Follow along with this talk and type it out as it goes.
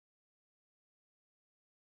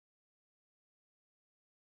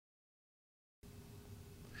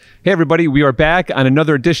Hey, everybody. We are back on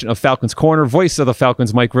another edition of Falcons Corner. Voice of the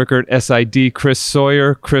Falcons, Mike Rickert, SID, Chris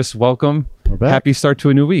Sawyer. Chris, welcome. We're back. Happy start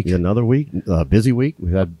to a new week. Yeah, another week. Busy week.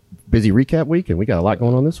 We had busy recap week, and we got a lot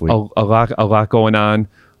going on this week. A lot going on.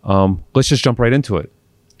 Let's just jump right into it.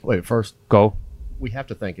 Wait, first, Go. we have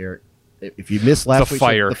to thank Eric. If you missed last The week,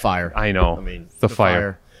 fire. the fire. I know. I mean, the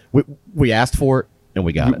fire. We asked for it, and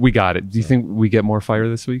we got it. We got it. Do you think we get more fire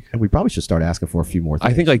this week? And we probably should start asking for a few more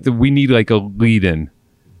things. I think we need a lead in,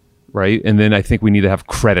 right? And then I think we need to have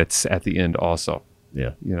credits at the end also.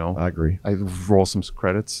 Yeah, You know, I agree. I roll some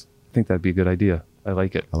credits. I think that'd be a good idea. I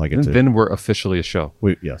like it. I like it, And too. then we're officially a show.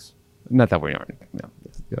 Yes. Not that we aren't.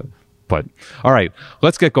 Yeah. But all right,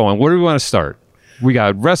 let's get going. Where do we want to start? We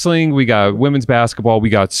got wrestling, we got women's basketball,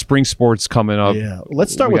 we got spring sports coming up. Yeah.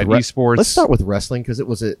 Let's start We with got esports. Let's start with wrestling because it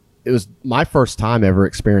was my first time ever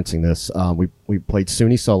experiencing this. We played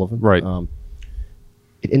SUNY Sullivan. Right.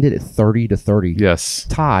 It ended at 30-30. Yes.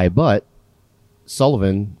 Tie, but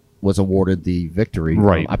Sullivan was awarded the victory.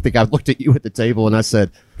 Right. I think I looked at you at the table and I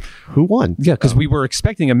said, "Who won?" Yeah, because we were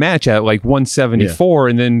expecting a match at 174,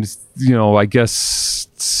 and then I guess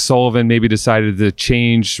Sullivan maybe decided to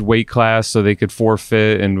change weight class so they could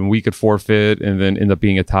forfeit and we could forfeit, and then end up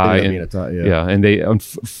being a tie. Yeah. And they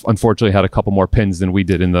unfortunately had a couple more pins than we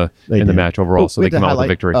did in the did. match overall, so We they had to came out with a highlight,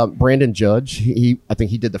 victory. Brandon Judge, I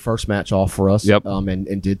think he did the first match off for us. Yep.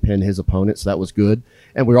 And did pin his opponent, so that was good.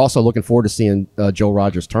 And we were also looking forward to seeing Joe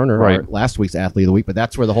Rogers Turner, Right. our last week's athlete of the week. But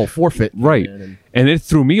that's where the whole forfeit came Right. in, And it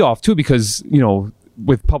threw me off too because,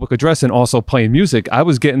 with public address and also playing music, I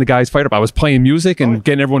was getting the guys fired up. I was playing music and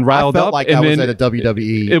getting everyone riled I felt up. like and I was then at a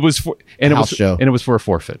WWE. it was for, and house show. And it was for a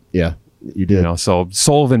forfeit. Yeah, you did. So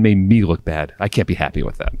Sullivan made me look bad. I can't be happy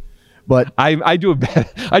with that. But I do a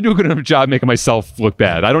good enough job making myself look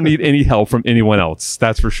bad. I don't need any help from anyone else.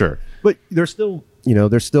 That's for sure. they're still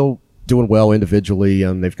doing well individually.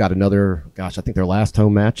 They've got another. Gosh, I think their last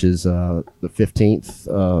home match is the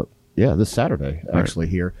 15th. This Saturday actually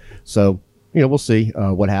here. So we'll see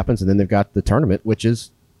what happens, and then they've got the tournament, which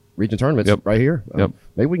is region tournaments right here. Yep.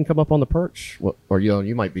 Maybe we can come up on the perch, or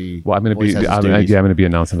you might be. Well, I'm going to always be. has his I'm duties. going to be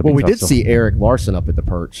announcing the. Well, we Big did Top, see Eric Larson up at the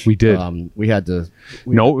perch. We did. We had to.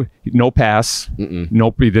 No pass.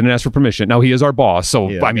 Nope. He didn't ask for permission. Now he is our boss, so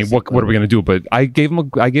Yeah, I mean, what are we going to do? But I gave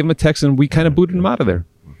him a text, and we kind of booted him out of there.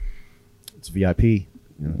 It's VIP.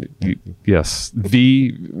 Yes.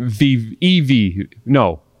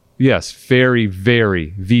 No. Yes. Very,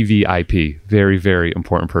 very VVIP. Very, very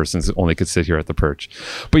important persons that only could sit here at the perch.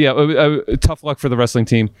 But yeah, tough luck for the wrestling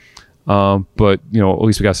team. But at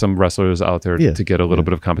least we got some wrestlers out there to get a little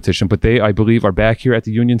bit of competition. But they, I believe, are back here at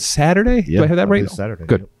the Union Saturday. Do I have that right? Saturday.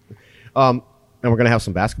 Good. And we're going to have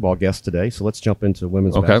some basketball guests today, so let's jump into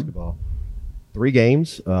women's basketball. 3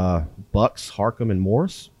 games: Bucks, Harcum, and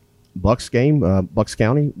Morris. Bucks game, Bucks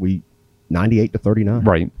County, we 98-39.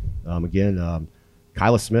 Right. Again,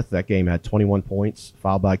 Kyla Smith, that game had 21 points,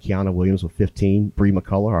 followed by Kiana Williams with 15. Bree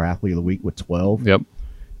McCullough, our athlete of the week, with 12. Yep.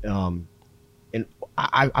 And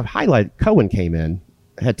I've highlighted Cohen came in,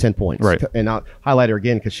 had 10 points. Right. And I'll highlight her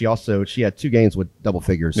again because she had 2 games with double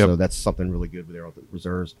figures, Yep. so that's something really good with their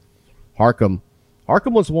reserves. Harcum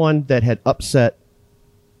was one that had upset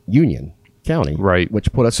Union County, Right.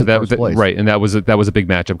 which put us So in first place. right, and that was a big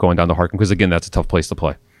matchup going down to Harkin because again, that's a tough place to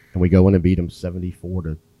play. And we go in and beat them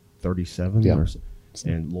 74-37. Yeah.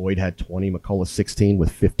 And Lloyd had 20, McCullough 16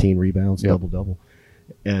 with 15 rebounds, Yep. double-double.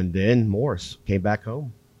 And then Morris came back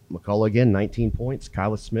home. McCullough again, 19 points.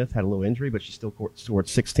 Kyla Smith had a little injury, but she still scored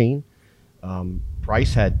 16.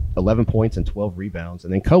 Price had 11 points and 12 rebounds.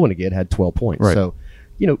 And then Cohen again had 12 points. Right. So,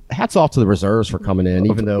 hats off to the reserves for coming in,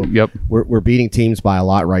 even though Yep. we're beating teams by a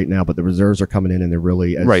lot right now, but the reserves are coming in and they're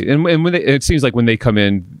really Right, and when it seems like when they come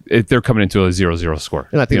in, they're coming into a 0-0 score.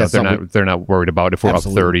 And I think that's they're not worried about if we're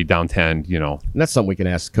Absolutely. up 30, down 10. And that's something we can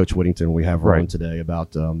ask Coach Whittington when we have her on today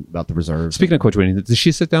about the reserves. Speaking of Coach Whittington, did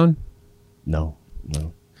she sit down? No.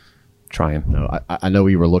 Trying. No, I know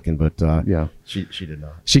you were looking, but Yeah. she did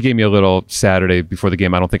not. She gave me a little Saturday before the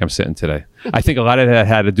game. I don't think I'm sitting today. I think a lot of that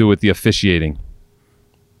had to do with the officiating.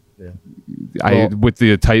 Yeah. With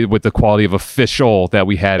the quality of official that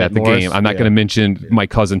we had at the Morris, game. I'm not going to mention my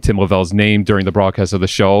cousin Tim Lavelle's name during the broadcast of the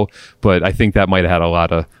show, but I think that might have had a lot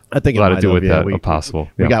to do with that. Possible.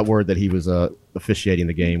 We got word that he was officiating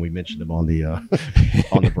the game. We mentioned him on the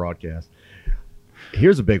on the broadcast.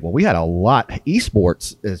 Here's a big one. We had a lot.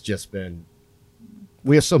 Esports has just been.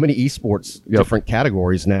 We have so many esports different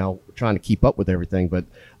categories now, trying to keep up with everything. But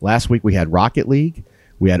last week we had Rocket League,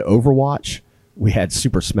 we had Overwatch. We had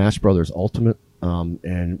Super Smash Brothers Ultimate,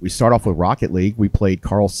 and we start off with Rocket League. We played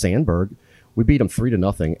Carl Sandburg. We beat him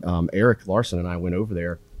 3-0. Eric Larson and I went over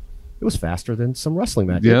there, it was faster than some wrestling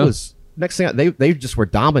matches. Yeah. It was next thing they just were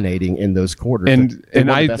dominating in those quarters.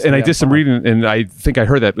 And I did some reading, and I think I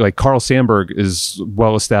heard that like Carl Sandburg is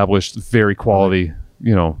well established, very quality,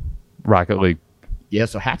 Rocket League. Yeah,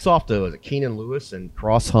 so hats off to Keenan Lewis and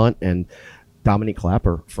Cross Hunt and Dominique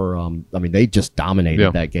Clapper for they just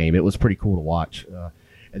dominated that game. It was pretty cool to watch.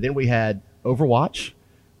 And then we had Overwatch.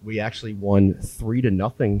 We actually won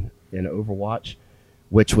 3-0 in Overwatch,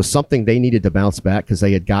 which was something they needed to bounce back because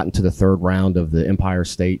they had gotten to the third round of the Empire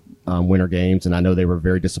State Winter Games, and I know they were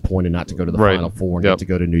very disappointed not to go to the Final Four and not to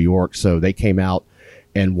go to New York. So they came out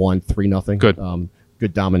and won 3-0. Good.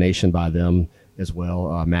 Good domination by them as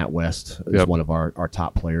well. Matt West is one of our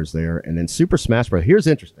top players there. And then Super Smash Bros. Here's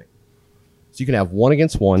interesting. So you can have 1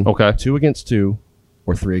 against 1, 2 against 2,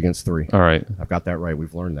 or 3 against 3. All right. I've got that right.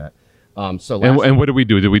 We've learned that. And what did we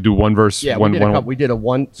do? Did we do one verse? Yeah, one, we did a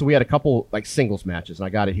one. So we had a couple like singles matches, and I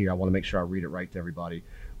got it here. I want to make sure I read it right to everybody.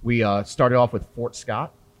 We started off with Fort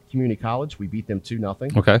Scott Community College. We beat them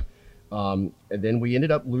 2-0. Okay. And then we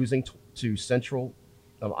ended up losing to Central,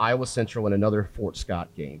 Iowa Central in another Fort Scott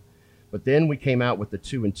game. But then we came out with the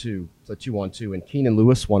 2-2, so 2-on-2, and Keenan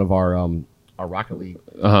Lewis, one of our Rocket League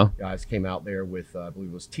guys, came out there with I believe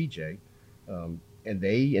it was TJ, and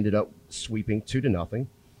they ended up sweeping 2-0.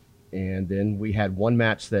 And then we had one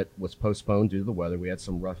match that was postponed due to the weather. We had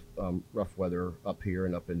some rough weather up here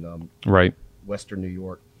and up in Western New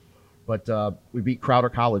York. But we beat Crowder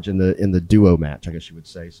College in the duo match, I guess you would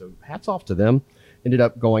say. So hats off to them. Ended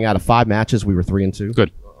up going out of 5 matches. We were 3-2.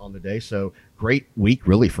 Good. On the day. So great week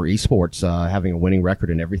really for esports, having a winning record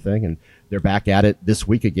and everything. And they're back at it this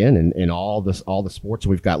week again in all the sports.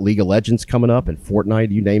 We've got League of Legends coming up and Fortnite,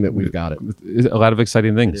 you name it, we've got it. A lot of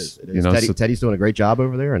exciting things. It is. Teddy's doing a great job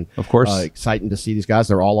over there, and of course exciting to see these guys.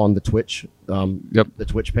 They're all on the Twitch the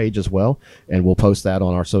Twitch page as well, and we'll post that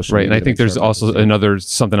on our social media. And I think there's also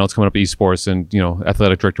something else coming up esports, and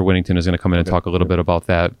athletic director Whittington is going to come in and talk a little bit about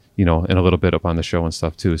that, and a little bit up on the show and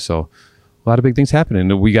stuff too. So a lot of big things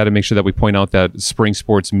happening. We got to make sure that we point out that Spring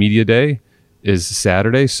Sports Media Day is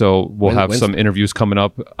Saturday, so we'll have some interviews coming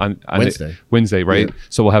up on Wednesday, right? Yeah.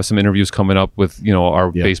 So we'll have some interviews coming up with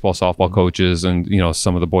our baseball, softball coaches, and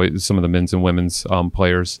some of the men's and women's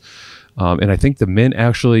players. And I think the men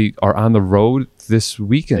actually are on the road this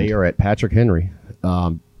weekend. They are at Patrick Henry,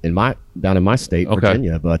 down in my state,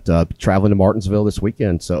 Virginia, but traveling to Martinsville this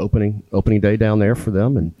weekend. So opening day down there for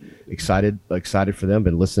them, and excited for them.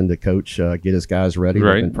 Been listening to Coach get his guys ready.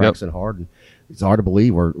 Right. They've been practicing hard, and it's hard to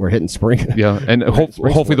believe we're hitting spring. Yeah, and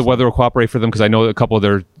hopefully the weather will cooperate for them, because I know a couple of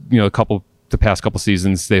their the past couple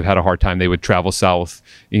seasons they've had a hard time. They would travel south,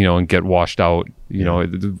 and get washed out.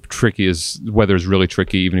 The tricky is weather is really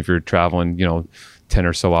tricky, even if you're traveling 10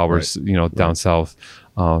 or so hours down south.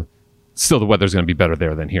 Still, the weather's going to be better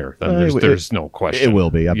there than here. There's no question. It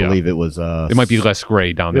will be. I believe it was. It might be less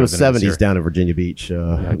gray down there. It was 70s down in Virginia Beach,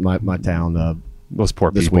 my town. Those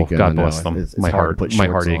poor people. Weekend, God bless them. It's my heart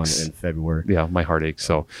aches in February. Yeah, my heart aches.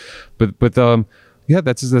 So, but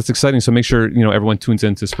that's exciting. So make sure everyone tunes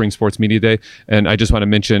into Spring Sports Media Day. And I just want to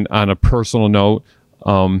mention, on a personal note,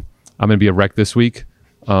 I'm going to be a wreck this week.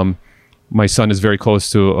 My son is very close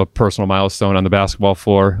to a personal milestone on the basketball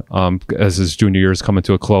floor, as his junior year is coming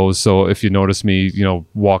to a close. So if you notice me,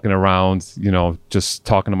 walking around, just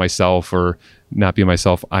talking to myself or not being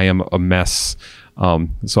myself, I am a mess.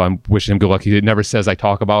 So I'm wishing him good luck. He never says I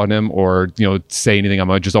talk about him or, say anything.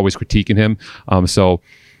 I'm just always critiquing him. So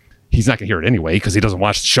he's not going to hear it anyway because he doesn't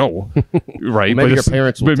watch the show, right? Maybe your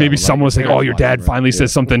parents will but maybe tell him, someone will say, oh, your dad finally said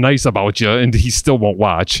something nice about you, and he still won't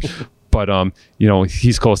watch. But,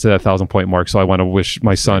 he's close to that 1,000-point mark. So I want to wish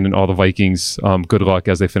my son and all the Vikings good luck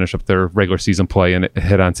as they finish up their regular season play and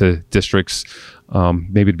head on to districts.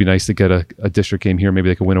 Maybe it'd be nice to get a district game here. Maybe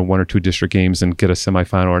they could win 1 or 2 district games and get a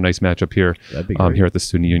semifinal or a nice matchup here, here at the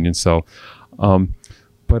Student Union. So,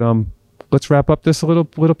 let's wrap up this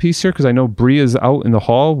little piece here, because I know Bree is out in the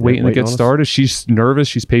hall waiting to get started. She's nervous.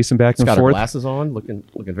 She's pacing back and forth. Got her glasses on, looking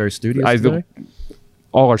very studious today.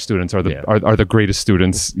 All our students are the greatest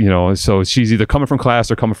students, so she's either coming from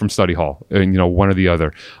class or coming from study hall, and one or the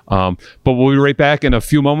other. But we'll be right back in a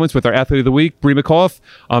few moments with our athlete of the week, Bree McAuliffe.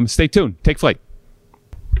 Stay tuned. Take flight.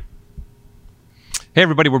 Hey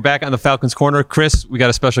everybody, we're back on the Falcons Corner. Chris, we got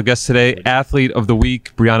a special guest today, athlete of the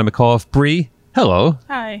week, Brianna McAuliffe. Bree, hello.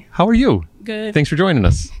 Hi. How are you? Good. Thanks for joining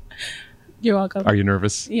us. You're welcome. Are you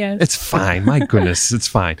nervous? Yes. It's fine. My goodness, it's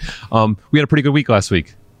fine. We had a pretty good week last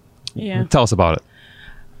week. Yeah. Tell us about it.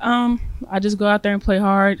 I just go out there and play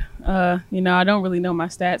hard. I don't really know my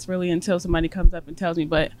stats really until somebody comes up and tells me,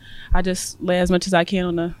 but I just lay as much as I can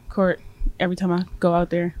on the court every time I go out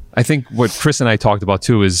there. I think what Chris and I talked about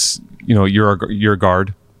too is, you're a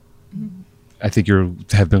guard. I think you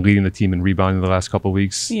have been leading the team in rebounding the last couple of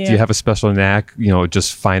weeks. Yeah. Do you have a special knack,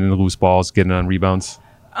 just finding the loose balls, getting on rebounds?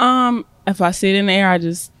 If I see it in the air, I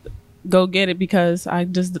just go get it because I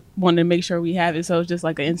just want to make sure we have it. So it's just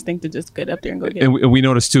like an instinct to just get up there and go get it. And we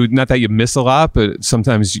noticed too, not that you miss a lot, but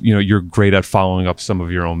sometimes you're great at following up some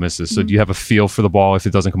of your own misses. So do you have a feel for the ball if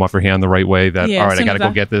it doesn't come off your hand the right way? That all right, I got to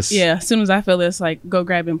go get this. Yeah, as soon as I feel it, it's like go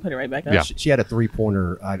grab it and put it right back up. Yeah. She had a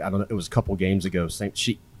 3-pointer. I don't know. It was a couple games ago.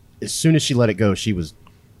 As soon as she let it go, she was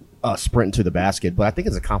sprinting to the basket. But I think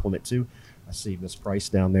it's a compliment too. I see Miss Price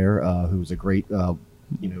down there, who's a great,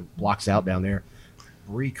 blocks out down there.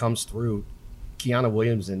 Bree comes through. Kiana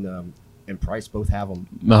Williams and Price both have them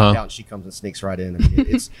out, and she comes and sneaks right in. I mean,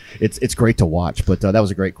 it's great to watch. But that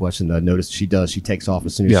was a great question. Notice she takes off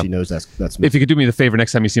as soon as she knows that's me. If you could do me the favor,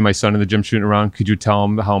 next time you see my son in the gym shooting around, could you tell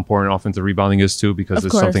him how important offensive rebounding is too? Because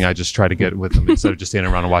it's something I just try to get with him instead of just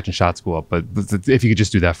standing around and watching shots go up. But if you could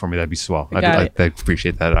just do that for me, that'd be swell. I'd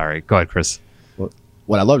appreciate that. All right, go ahead, Chris. Well,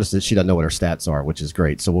 what I love is that she doesn't know what her stats are, which is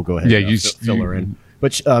great. So we'll go ahead and fill her in.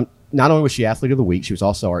 But not only was she Athlete of the Week, she was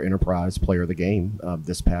also our Enterprise Player of the Game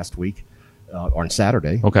this past week on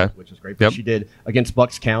Saturday. Okay. Which was great. But she did against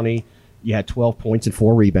Bucks County. You had 12 points and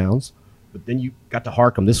 4 rebounds. But then you got to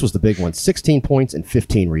Harcum. This was the big one: 16 points and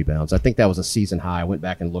 15 rebounds. I think that was a season high. I went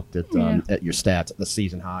back and looked at your stats, the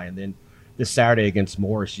season high, and then this Saturday against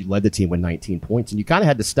Morris, she led the team with 19 points. And you kind of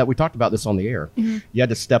had to step. We talked about this on the air. Mm-hmm. You had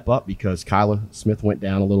to step up because Kyla Smith went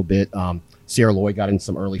down a little bit. Sierra Lloyd got in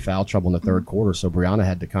some early foul trouble in the third quarter, so Brianna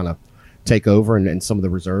had to kind of take over, and some of the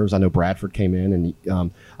reserves. I know Bradford came in,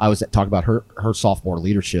 and I was talking about her sophomore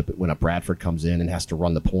leadership when a Bradford comes in and has to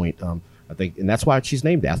run the point. I think, and that's why she's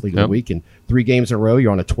named Athlete of the Week. And 3 games in a row,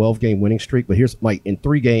 you're on a 12-game winning streak. But here's Mike,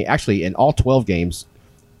 in all 12 games,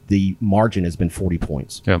 the margin has been 40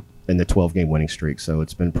 points in the 12-game winning streak. So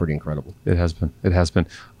it's been pretty incredible. It has been.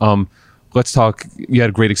 Let's talk. You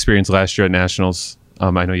had a great experience last year at Nationals. I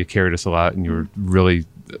know you carried us a lot, and you were really,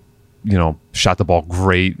 shot the ball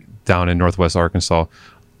great down in Northwest Arkansas.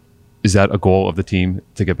 Is that a goal of the team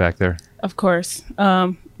to get back there? Of course.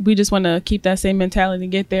 We just want to keep that same mentality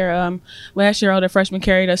and get there. Last year, all the freshmen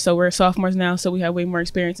carried us, so we're sophomores now, so we have way more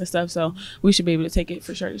experience and stuff, so we should be able to take it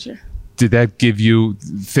for sure this year. Did that give you,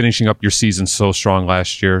 finishing up your season so strong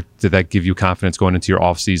last year, did that give you confidence going into your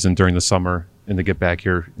off season during the summer and to get back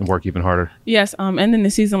here and work even harder? Yes, ending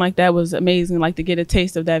the season like that was amazing, like to get a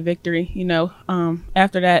taste of that victory.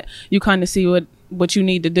 After that, you kind of see what you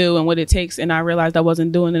need to do and what it takes, and I realized I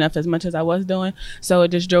wasn't doing enough as much as I was doing, so it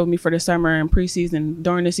just drove me for the summer and preseason,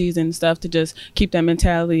 during the season and stuff, to just keep that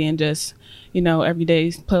mentality and just every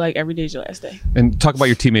day play like every day is your last day. And talk about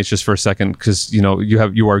your teammates just for a second, because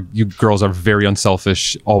you girls are very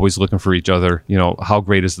unselfish, always looking for each other. How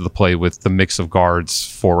great is it to play with the mix of guards,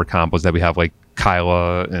 forward combos that we have, like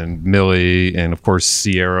Kyla and Millie, and of course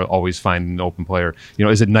Sierra always finding an open player.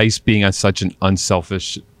 Is it nice being on such an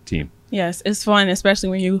unselfish team? Yes, it's fun, especially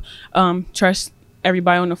when you trust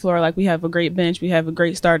everybody on the floor. Like, we have a great bench, we have a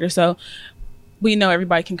great starter, so we know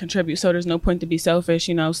everybody can contribute, so there's no point to be selfish,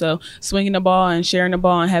 so swinging the ball and sharing the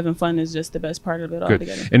ball and having fun is just the best part of it all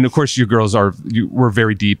together. And of course, you girls we're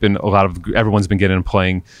very deep, and everyone's been getting and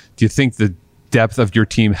playing. Do you think the depth of your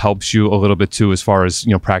team helps you a little bit too, as far as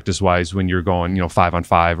practice wise, when you're going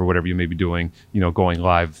 5-on-5 or whatever you may be doing, going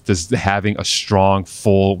live? Does having a strong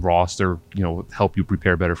full roster help you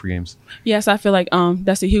prepare better for games? Yes, I feel like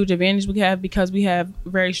that's a huge advantage we have, because we have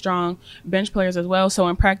very strong bench players as well, so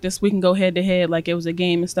in practice we can go head to head like it was a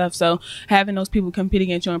game and stuff. So having those people compete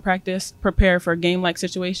against you in practice, prepare for game like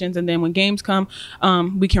situations, and then when games come,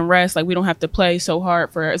 we can rest. Like, we don't have to play so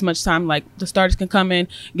hard for as much time. Like, the starters can come in,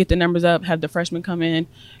 get the numbers up, have the freshmen come in,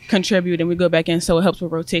 contribute, and we go back in, so it helps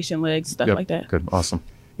with rotation, legs, stuff like that. Good. Awesome.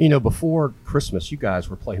 Before Christmas, you guys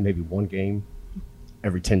were playing maybe one game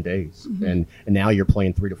every 10 days, and now you're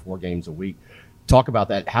playing 3 to 4 games a week. Talk about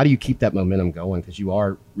that. How do you keep that momentum going? Because you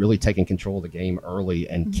are really taking control of the game early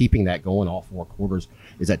and keeping that going all 4 quarters.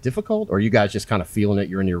 Is that difficult, or are you guys just kind of feeling it?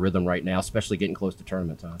 You're in your rhythm right now, especially getting close to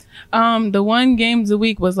tournament time. The 1 games a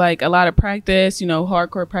week was like a lot of practice,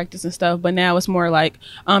 hardcore practice and stuff. But now it's more like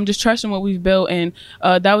just trusting what we've built, and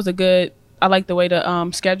that was I like the way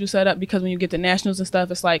the schedule set up, because when you get to nationals and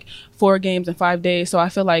stuff, it's like 4 games in 5 days. So I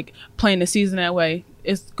feel like playing the season that way,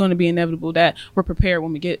 it's going to be inevitable that we're prepared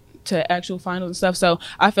when we get to actual finals and stuff. So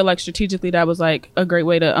I feel like strategically that was like a great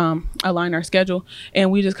way to align our schedule,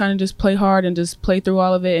 and we just kind of just play hard and just play through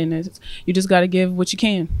all of it, and you just got to give what you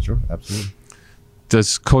can. Sure, absolutely.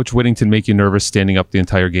 Does Coach Whittington make you nervous standing up the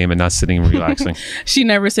entire game and not sitting and relaxing? She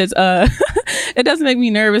never says, it doesn't make me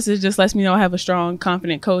nervous. It just lets me know I have a strong,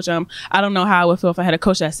 confident coach. I don't know how I would feel if I had a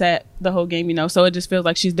coach that sat the whole game, so it just feels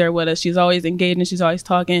like she's there with us. She's always engaged and she's always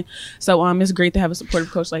talking. So it's great to have a supportive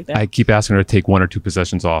coach like that. I keep asking her to take 1 or 2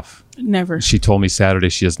 possessions off. Never. She told me Saturday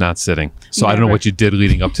she is not sitting. So I don't know Never. what you did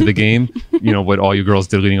leading up to the game, what all you girls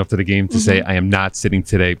did leading up to the game to say, I am not sitting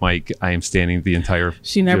today, Mike. I am standing the entire,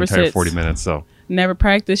 She never the entire sits. 40 minutes. So Never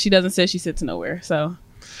practice. She doesn't sit. She sits nowhere. So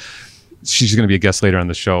she's going to be a guest later on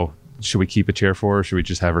the show. Should we keep a chair for her or should we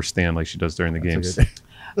just have her stand like she does during the games?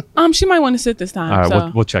 she might want to sit this time. All right,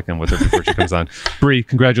 so. we'll check in with her before she comes on. Bree,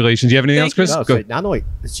 congratulations. Do you have anything else, Thank Chris? No, Go. so not only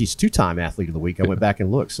she's 2-time athlete of the week. I went back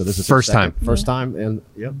and looked. So this is her First time. First time, and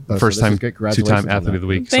First time, good. 2-time athlete of the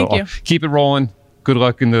week. Thank you. Keep it rolling. Good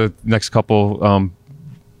luck in the next couple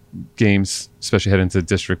games, especially heading into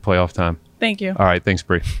district playoff time. Thank you. All right, thanks,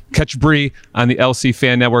 Bree. Catch Bree on the LC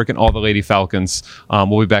Fan Network and all the Lady Falcons.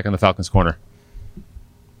 We'll be back on the Falcons Corner.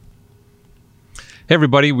 Hey,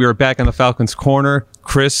 everybody. We are back on the Falcons Corner.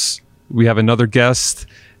 Chris, we have another guest,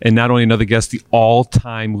 and not only another guest, the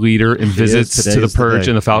all-time leader in visits to the Purge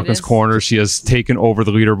in the Falcons Corner. She has taken over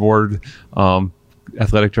the leaderboard.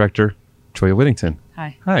 Athletic Director, Troya Whittington.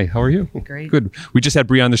 Hi. Hi, how are you? Great. Good. We just had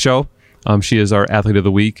Bree on the show. She is our Athlete of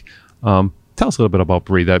the Week. Tell us a little bit about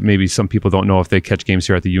Bree that maybe some people don't know if they catch games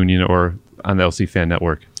here at the Union or on the LC Fan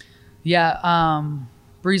Network. Yeah,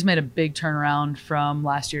 Bree's made a big turnaround from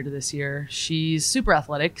last year to this year. She's super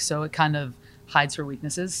athletic, so it kind of hides her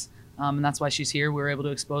weaknesses. And that's why she's here. We were able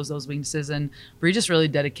to expose those weaknesses. And Bree just really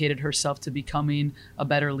dedicated herself to becoming a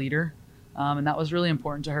better leader. And that was really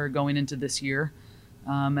important to her going into this year.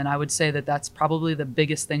 And I would say that that's probably the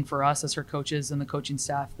biggest thing for us as her coaches and the coaching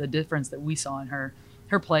staff, the difference that we saw in her.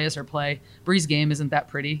 Her play is her play. Bree's game isn't that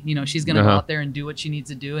pretty. She's going to go out there and do what she needs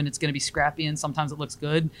to do, and it's going to be scrappy, and sometimes it looks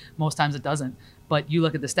good. Most times it doesn't. But you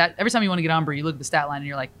look at the stat. Every time you want to get on Bree, you look at the stat line, and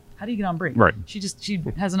you're like, how do you get on Bree? Right. She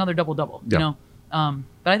has another double-double, Yeah. But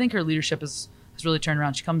I think her leadership has really turned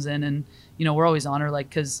around. She comes in, and, we're always on her,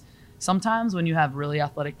 because sometimes when you have really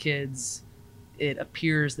athletic kids, it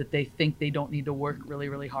appears that they think they don't need to work really,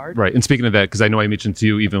 really hard. Right. And speaking of that, because I know I mentioned to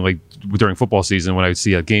you even like during football season when I would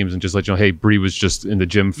see at games and just let you know, hey, Bree was just in the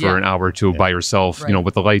gym for an hour or two by herself, Right.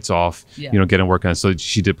 With the lights off, Yeah. Getting work on. So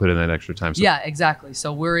she did put in that extra time. So Yeah, exactly.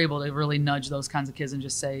 So we're able to really nudge those kinds of kids and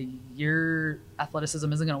just say, your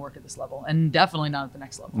athleticism isn't going to work at this level, and definitely not at the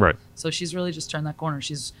next level. Right. So she's really just turned that corner.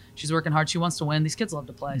 She's working hard. She wants to win. These kids love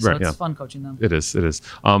to play. So it's fun coaching them. It is.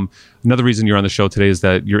 Another reason you're on the show today is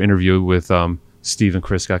that your interview with Steve and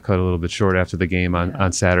Chris got cut a little bit short after the game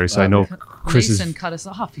on Saturday. So I know Chris Mason cut us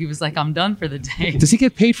off. He was like, I'm done for the day. Does he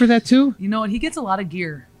get paid for that too? You know what? He gets a lot of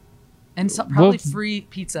gear and probably free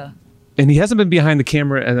pizza. And he hasn't been behind the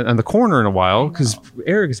camera on the corner in a while because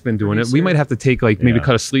Eric's been doing it. We might have to take maybe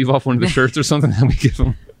cut a sleeve off one of the shirts or something and we give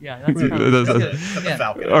him. Yeah, that's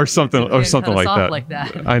kind or something like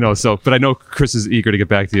that. I know. But I know Chris is eager to get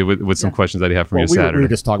back to you with some questions that he had from you Saturday. We were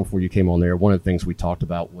just talking before you came on there. One of the things we talked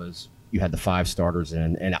about was you had the 5 starters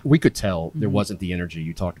in, and we could tell there wasn't the energy.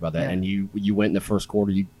 You talked about that, and you went in the first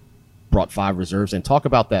quarter. You brought 5 reserves, and talk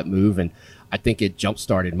about that move. And I think it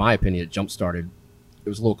jump-started. In my opinion, it jump-started. It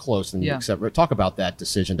was a little close, and talk about that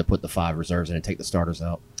decision to put the 5 reserves in and take the starters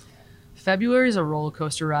out. February is a roller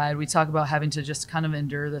coaster ride. We talk about having to just kind of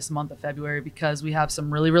endure this month of February because we have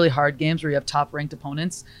some really, really hard games where you have top ranked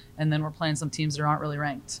opponents, and then we're playing some teams that aren't really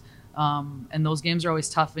ranked. And those games are always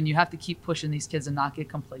tough, and you have to keep pushing these kids and not get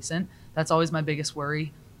complacent. That's always my biggest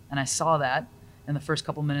worry. And I saw that in the first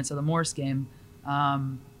couple minutes of the Morris game.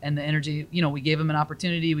 And the energy, we gave them an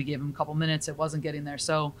opportunity. We gave them a couple minutes. It wasn't getting there.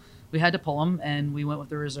 So we had to pull them, and we went with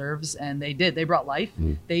the reserves, and they did. They brought life.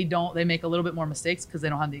 They make a little bit more mistakes because they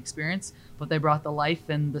don't have the experience, but they brought the life,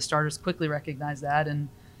 and the starters quickly recognized that, and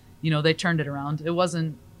they turned it around. It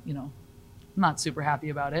wasn't, not super happy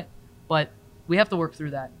about it, but we have to work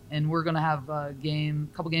through that, and we're going to have a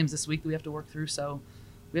couple games this week that we have to work through, so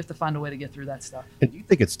we have to find a way to get through that stuff. And do you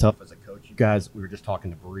think it's tough as a coach? You guys, we were just talking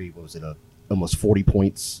to Bree. What was it, almost 40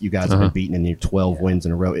 points you guys have been beaten in your 12 wins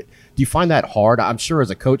in a row. Do you find that hard? I'm sure as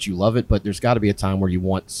a coach you love it, but there's got to be a time where you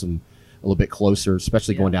want a little bit closer,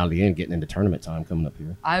 especially going down to the end, getting into tournament time coming up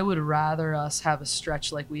here. I would rather us have a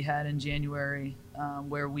stretch like we had in January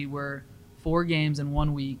where we were 4 games in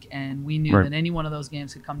 1 week, and we knew that any one of those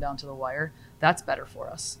games could come down to the wire. That's better for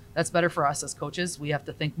us. That's better for us as coaches. We have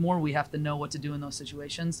to think more. We have to know what to do in those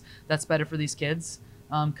situations. That's better for these kids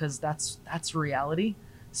because that's reality.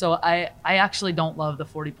 So I actually don't love the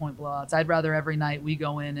 40-point blowouts. I'd rather every night we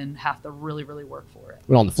go in and have to really, really work for it.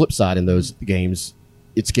 But on the flip side, in those games,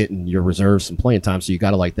 it's getting your reserves some playing time. So you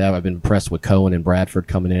got to like that. I've been impressed with Cohen and Bradford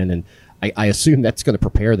coming in, and I assume that's going to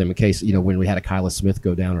prepare them in case, when we had a Kyla Smith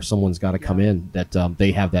go down or someone's got to come in, that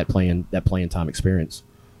they have that playing time experience.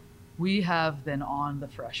 We have been on the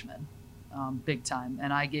freshmen big time,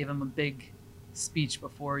 and I gave them a big speech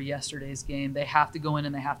before yesterday's game. They have to go in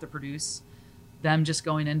and they have to produce. Them just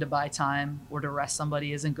going in to buy time or to rest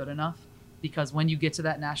somebody isn't good enough, because when you get to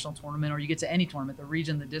that national tournament or you get to any tournament, the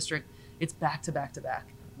region, the district, it's back to back to back.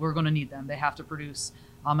 We're going to need them. They have to produce.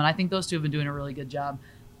 And I think those two have been doing a really good job.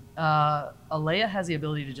 Alea has the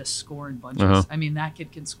ability to just score in bunches. Uh-huh. I mean, that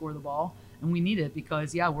kid can score the ball, and we need it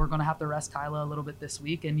because, we're going to have to rest Kyla a little bit this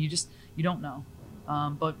week, and you don't know.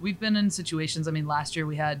 But we've been in situations. I mean, last year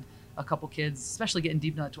we had a couple kids, especially getting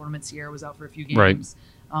deep in that tournament. Sierra was out for a few games.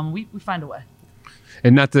 Right. We find a way.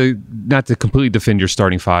 And not to completely defend your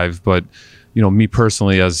starting five, but me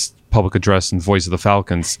personally, as public address and voice of the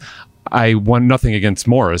Falcons, I won nothing against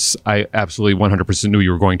Morris. I absolutely 100% knew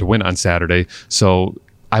you were going to win on Saturday, so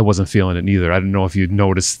I wasn't feeling it neither. I don't know if you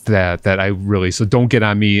noticed that I really. So don't get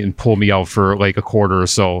on me and pull me out for like a quarter or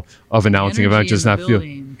so of announcing if I just not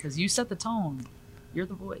feeling, because you set the tone. You're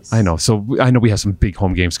the voice. I know. So I know we have some big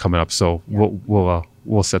home games coming up, so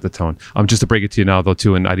we'll set the tone. Just to break it to you now though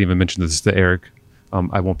too, and I didn't even mention this to Eric.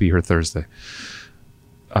 I won't be here Thursday.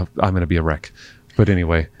 I'm going to be a wreck. But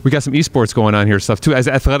anyway, we got some esports going on here stuff too. As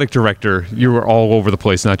athletic director, you were all over the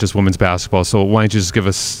place, not just women's basketball. So why don't you just give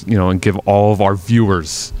us, and give all of our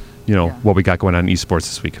viewers, what we got going on in esports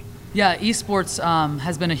this week. Yeah, esports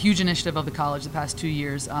has been a huge initiative of the college the past 2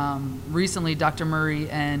 years. Recently, Dr. Murray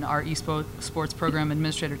and our esports program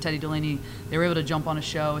administrator, Teddy Delaney, they were able to jump on a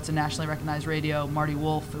show. It's a nationally recognized radio. Marty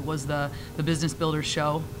Wolf, it was the Business Builders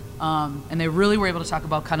show. And they really were able to talk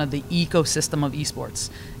about kind of the ecosystem of esports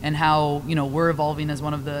and how, we're evolving as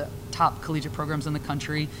one of the top collegiate programs in the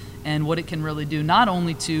country and what it can really do, not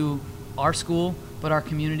only to our school, but our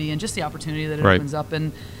community and just the opportunity that it opens up.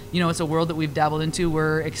 And, it's a world that we've dabbled into.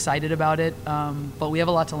 We're excited about it, but we have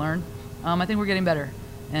a lot to learn. I think we're getting better.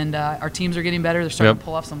 And our teams are getting better. They're starting to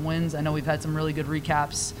pull off some wins. I know we've had some really good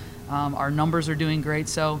recaps. Our numbers are doing great.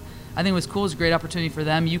 So I think what's cool is a great opportunity for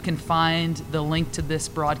them. You can find the link to this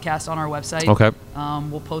broadcast on our website. Okay.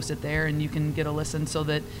 We'll post it there, and you can get a listen so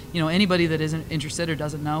that, anybody that isn't interested or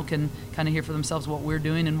doesn't know can kind of hear for themselves what we're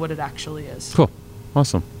doing and what it actually is. Cool.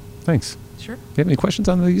 Awesome. Thanks. Sure. You have any questions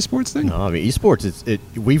on the esports thing? No, I mean, esports,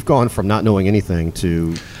 we've gone from not knowing anything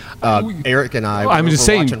to Eric and I I'm just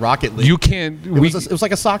saying, watching Rocket League. You can't. It was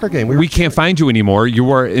like a soccer game. We can't find you anymore. You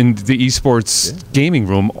are in the esports gaming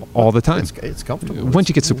room all the time. It's comfortable. Once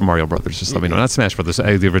you get Super Mario Brothers, just let me know. Not Smash Brothers,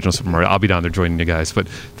 the original Super Mario. I'll be down there joining you guys. But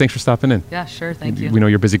thanks for stopping in. Yeah, sure. Thank you. We know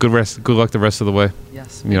you're busy. Good luck the rest of the way.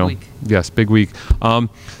 Yes. Big week. Yes, big week.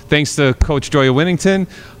 Thanks to Coach Joya Winnington.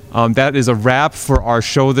 That is a wrap for our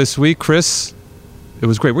show this week. Chris, it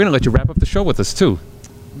was great. We're going to let you wrap up the show with us, too.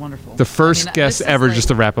 Wonderful. The first guest ever just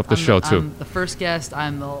to wrap up the show, too. I'm the first guest.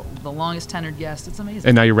 I'm the longest tenured guest. It's amazing.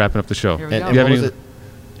 And now you're wrapping up the show. Here we go. And what was it?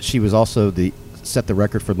 She was also set the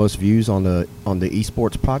record for most views on the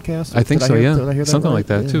esports podcast. I think so, yeah. Did I hear that Something right? like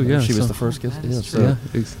that, too, yeah. She was the first guest. That is So true.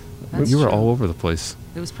 Yeah, That's you were true. all over the place.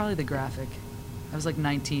 It was probably the graphic. I was like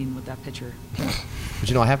 19 with that picture.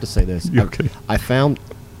 But I have to say this. You okay?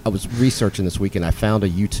 I was researching this weekend. I found a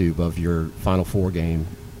YouTube of your Final Four game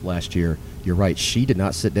last year. You're right. She did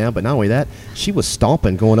not sit down, but not only that, she was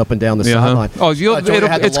stomping, going up and down the sideline. Oh,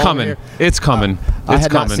 it's coming. Hair. It's coming. I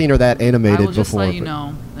had not seen her that animated I will just before. let you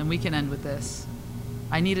know, and we can end with this.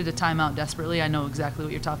 I needed a timeout desperately. I know exactly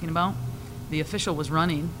what you're talking about. The official was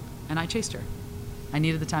running, and I chased her. I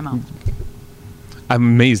needed the timeout. I'm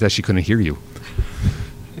amazed that she couldn't hear you.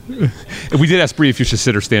 We did ask Bree if you should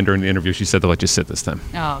sit or stand during the interview. She said to let you sit this time.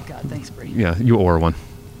 Oh, God. Thanks, Bree. Yeah, you owe her one.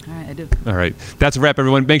 All right, I do. All right. That's a wrap,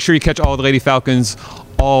 everyone. Make sure you catch all the Lady Falcons,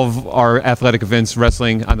 all of our athletic events,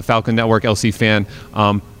 wrestling on the Falcon Network, LC Fan.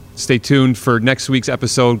 Stay tuned for next week's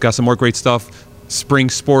episode. Got some more great stuff. Spring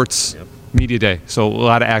Sports Media Day. So a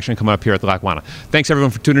lot of action coming up here at the Lackawanna. Thanks,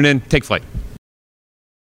 everyone, for tuning in. Take flight.